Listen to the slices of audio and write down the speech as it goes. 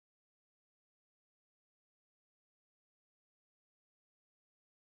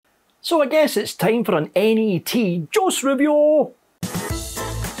So I guess it's time for an NET juice review!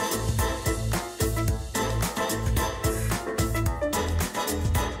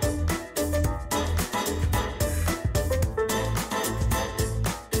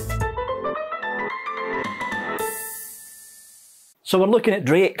 So we're looking at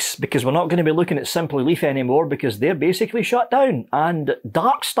Drakes, because we're not going to be looking at Simply Leaf anymore, because they're basically shut down. And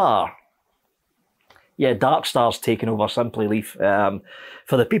Darkstar. Yeah, Darkstar's taken over Simply Leaf.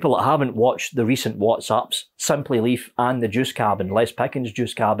 For the people that haven't watched the recent WhatsApps, Simply Leaf and the Juice Cabin, Les Pickens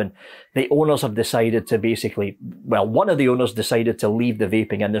Juice Cabin, the owners have decided to basically, well, one of the owners decided to leave the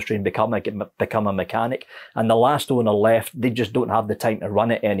vaping industry and become a mechanic. And the last owner left, they just don't have the time to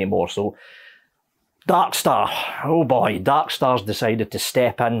run it anymore. So Darkstar, oh boy, Darkstar's decided to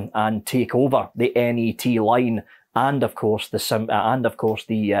step in and take over the NET line and of course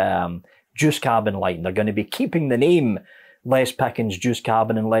the Juice Cabin line. They're going to be keeping the name Les Pickens Juice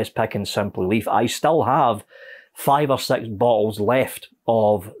Cabin and Les Pickens Simply Leaf. I still have 5 or 6 bottles left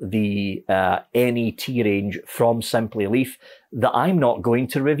of the NET range from Simply Leaf that I'm not going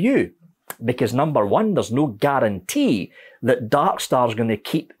to review. Because number one, there's no guarantee that Darkstar's going to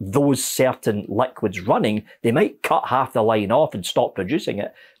keep those certain liquids running. They might cut half the line off and stop producing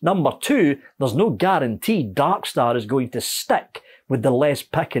it. Number two, there's no guarantee Darkstar is going to stick with the Les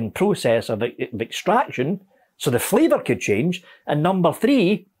Pickens process of extraction, so the flavour could change. And number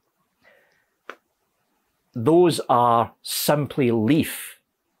three, those are Simply Leaf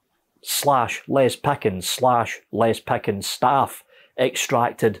 / Les Pickens / Les Pickens staff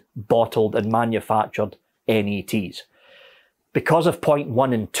extracted, bottled and manufactured NETs. Because of point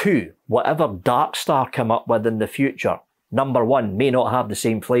 1 and 2, whatever Darkstar come up with in the future, number one, may not have the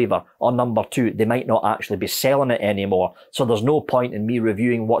same flavour, or number two, they might not actually be selling it anymore. So there's no point in me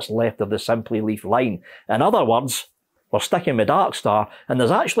reviewing what's left of the Simply Leaf line. In other words, we're sticking with Darkstar, and there's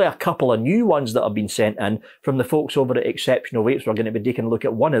actually a couple of new ones that have been sent in from the folks over at Exceptional Vapes. We're going to be taking a look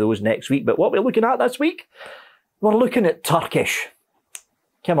at one of those next week. But what we're looking at this week, we're looking at Turkish.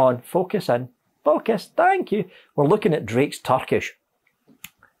 Come on, focus in. Focus, thank you. We're looking at Drake's Turkish.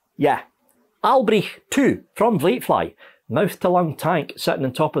 Yeah. Albrecht 2 from Vapefly. Mouth to lung tank sitting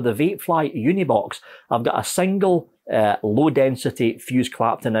on top of the Vapefly Unibox. I've got a single low density fuse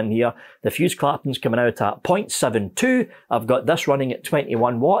Clapton in here. The fuse Clapton's coming out at 0.72. I've got this running at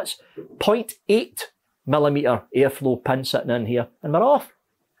 21 watts. 0.8 millimeter airflow pin sitting in here. And we're off.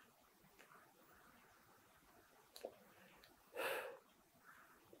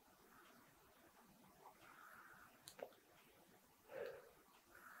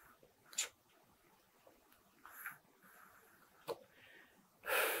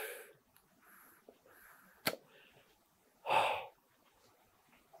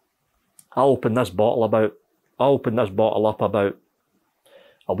 I opened this bottle up about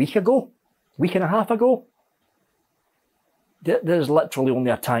a week ago, week and a half ago. There's literally only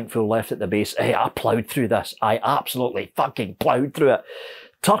a tank full left at the base. Hey, I ploughed through this. I absolutely fucking ploughed through it.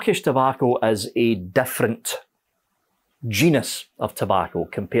 Turkish tobacco is a different genus of tobacco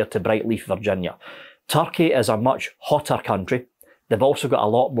compared to Brightleaf Virginia. Turkey is a much hotter country. They've also got a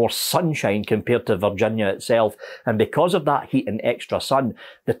lot more sunshine compared to Virginia itself. And because of that heat and extra sun,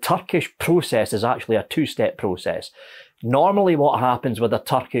 the Turkish process is actually a 2-step process. Normally what happens with a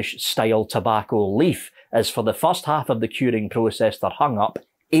Turkish style tobacco leaf is for the first half of the curing process, they're hung up,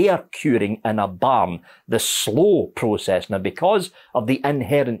 air curing in a barn, the slow process. Now, because of the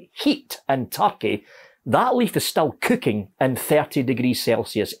inherent heat in Turkey, that leaf is still cooking in 30 degrees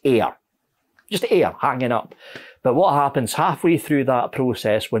Celsius air. Just air hanging up. But what happens halfway through that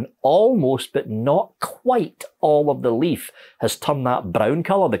process, when almost but not quite all of the leaf has turned that brown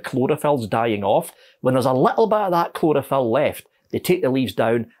colour, the chlorophyll's dying off, when there's a little bit of that chlorophyll left, they take the leaves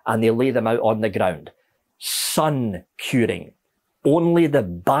down and they lay them out on the ground. Sun curing. Only the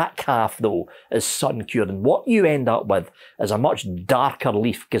back half, though, is sun cured. And what you end up with is a much darker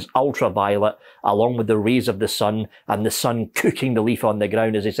leaf, because ultraviolet, along with the rays of the sun and the sun cooking the leaf on the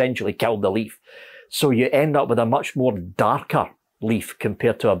ground, has essentially killed the leaf. So you end up with a much more darker leaf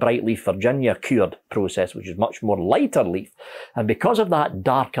compared to a Brightleaf Virginia cured process, which is much more lighter leaf. And because of that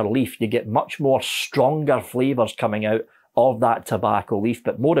darker leaf, you get much more stronger flavours coming out of that tobacco leaf,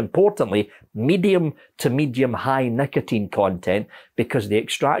 but more importantly, medium to medium high nicotine content, because the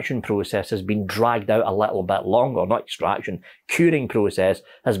extraction process has been dragged out a little bit longer. Not extraction, curing process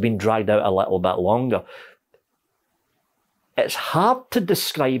has been dragged out a little bit longer. It's hard to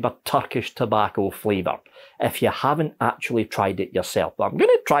describe a Turkish tobacco flavour if you haven't actually tried it yourself. But I'm going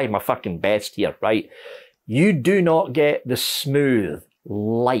to try my fucking best here, right? You do not get the smooth,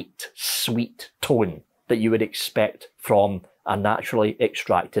 light, sweet tone that you would expect from a naturally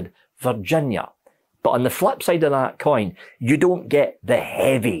extracted Virginia. But on the flip side of that coin, you don't get the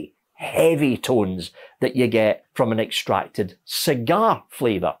heavy, heavy tones that you get from an extracted cigar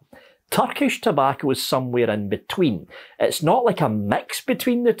flavour. Turkish tobacco is somewhere in between. It's not like a mix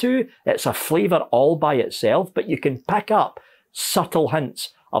between the two. It's a flavour all by itself, but you can pick up subtle hints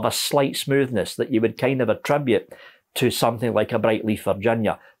of a slight smoothness that you would kind of attribute to something like a bright leaf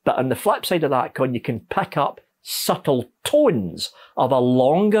Virginia. But on the flip side of that coin, you can pick up subtle tones of a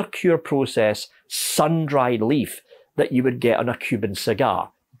longer cure process, sun-dried leaf that you would get on a Cuban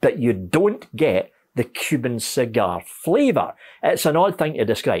cigar. But you don't get the Cuban cigar flavour. It's an odd thing to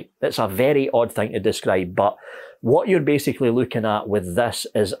describe. It's a very odd thing to describe, but what you're basically looking at with this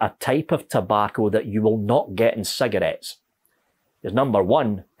is a type of tobacco that you will not get in cigarettes. Because number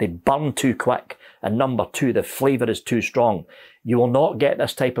one, they burn too quick, and number two, the flavour is too strong. You will not get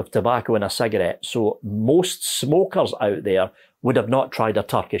this type of tobacco in a cigarette, so most smokers out there would have not tried a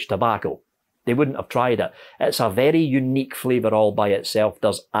Turkish tobacco. They wouldn't have tried it. It's a very unique flavour all by itself.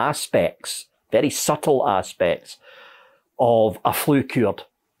 There's aspects, very subtle aspects, of a flue-cured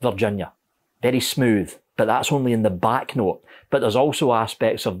Virginia. Very smooth, but that's only in the back note. But there's also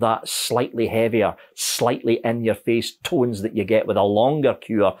aspects of that slightly heavier, slightly in-your-face tones that you get with a longer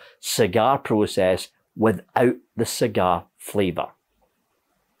cure cigar process without the cigar flavour.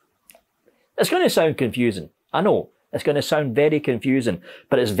 It's going to sound confusing. I know, it's going to sound very confusing,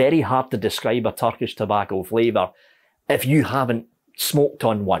 but it's very hard to describe a Turkish tobacco flavour if you haven't smoked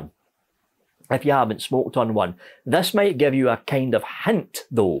on one. If you haven't smoked on one. This might give you a kind of hint,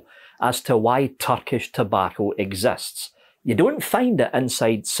 though, as to why Turkish tobacco exists. You don't find it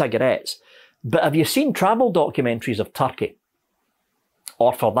inside cigarettes, but have you seen travel documentaries of Turkey?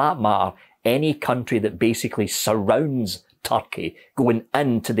 Or for that matter, any country that basically surrounds Turkey going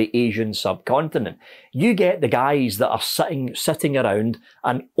into the Asian subcontinent? You get the guys that are sitting around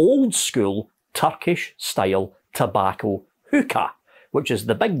an old school Turkish style tobacco hookah, which is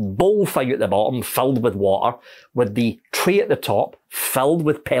the big bowl thing at the bottom filled with water, with the tray at the top filled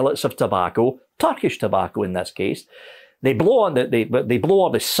with pellets of tobacco, Turkish tobacco in this case. They blow on they blow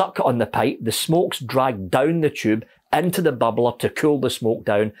or they suck on the pipe, the smoke's dragged down the tube into the bubbler to cool the smoke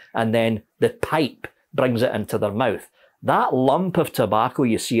down, and then the pipe brings it into their mouth. That lump of tobacco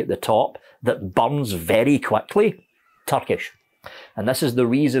you see at the top that burns very quickly, Turkish. And this is the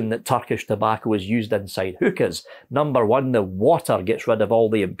reason that Turkish tobacco is used inside hookahs. Number one, the water gets rid of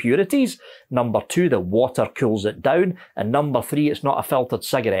all the impurities. Number two, the water cools it down. And number three, it's not a filtered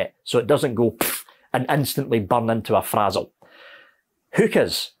cigarette, so it doesn't go pff and instantly burn into a frazzle.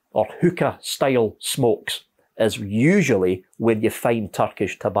 Hookahs, or hookah-style smokes, is usually where you find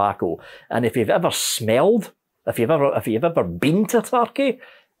Turkish tobacco. And if you've ever smelled, if you've ever been to Turkey,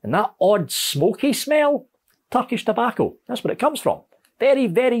 and that odd smoky smell, Turkish tobacco, that's where it comes from. Very,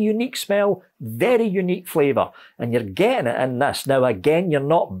 very unique smell, very unique flavour. And you're getting it in this. Now again, you're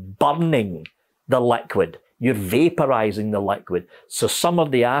not burning the liquid. You're vaporising the liquid. So some of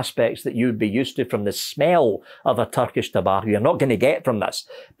the aspects that you'd be used to from the smell of a Turkish tobacco, you're not going to get from this.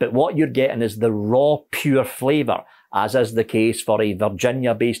 But what you're getting is the raw, pure flavour, as is the case for a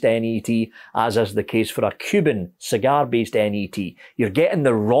Virginia-based NET, as is the case for a Cuban cigar-based NET. You're getting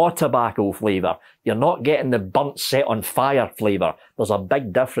the raw tobacco flavour. You're not getting the burnt set on fire flavour. There's a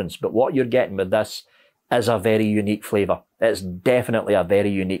big difference, but what you're getting with this is a very unique flavour. It's definitely a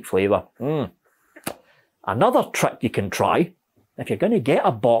very unique flavour. Another trick you can try, if you're going to get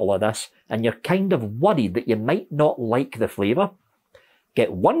a bottle of this and you're kind of worried that you might not like the flavour,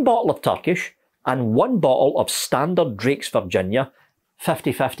 get one bottle of Turkish and one bottle of standard Drakes Virginia,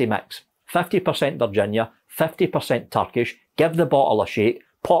 50-50 mix. 50% Virginia, 50% Turkish. Give the bottle a shake,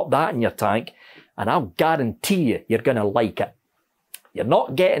 pop that in your tank, and I'll guarantee you're going to like it. You're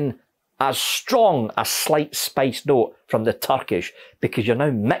not getting as strong a slight spice note from the Turkish because you're now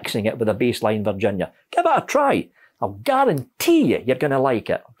mixing it with a baseline Virginia. Give it a try. I'll guarantee you're going to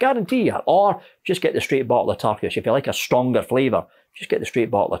like it. I'll guarantee you. Or just get the straight bottle of Turkish. If you like a stronger flavour, just get the straight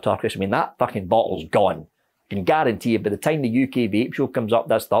bottle of Turkish. I mean, that fucking bottle's gone. I can guarantee you by the time the UK Vape Show comes up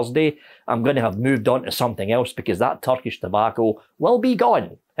this Thursday, I'm going to have moved on to something else because that Turkish tobacco will be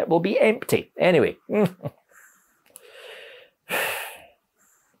gone. It will be empty. Anyway.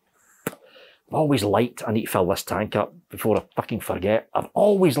 I've always liked, I need to fill this tank up before I fucking forget, I've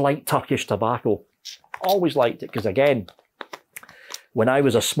always liked Turkish tobacco. Always liked it because again, when I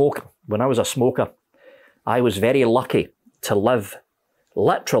was a smoker, I was very lucky to live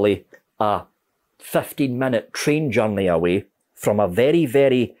literally a 15-minute train journey away from a very,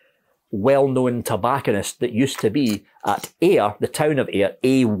 very well-known tobacconist that used to be at Ayr, the town of Ayr,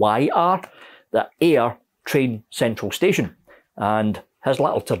 A-Y-R, the Ayr train central station. And his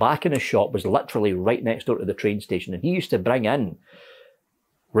little tobacconist shop was literally right next door to the train station, and he used to bring in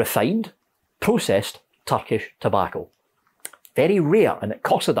refined, processed Turkish tobacco. Very rare, and it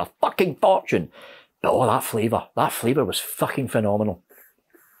costed a fucking fortune. But oh, that flavour was fucking phenomenal.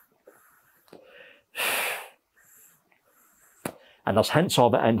 And there's hints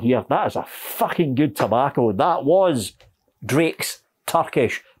of it in here. That is a fucking good tobacco. That was Drakes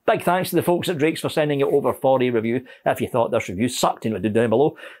Turkish. Big thanks to the folks at Drakes for sending it over for a review. If you thought this review sucked, you know, do down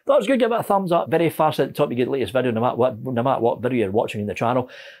below. That was good, give it a thumbs up. Very fast at the top, you get the latest video no matter what video you're watching in the channel.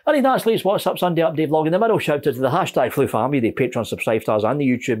 And that's latest What's Up Sunday Update vlog. In the middle, shout out to the hashtag Flu Family, the Patreon subscribe stars and the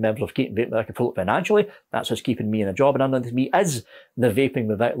YouTube members of keeping Vaping With Vic afloat financially. That's what's keeping me in a job, and underneath me is the Vaping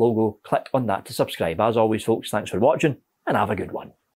With Vic logo. Click on that to subscribe. As always, folks, thanks for watching and have a good one.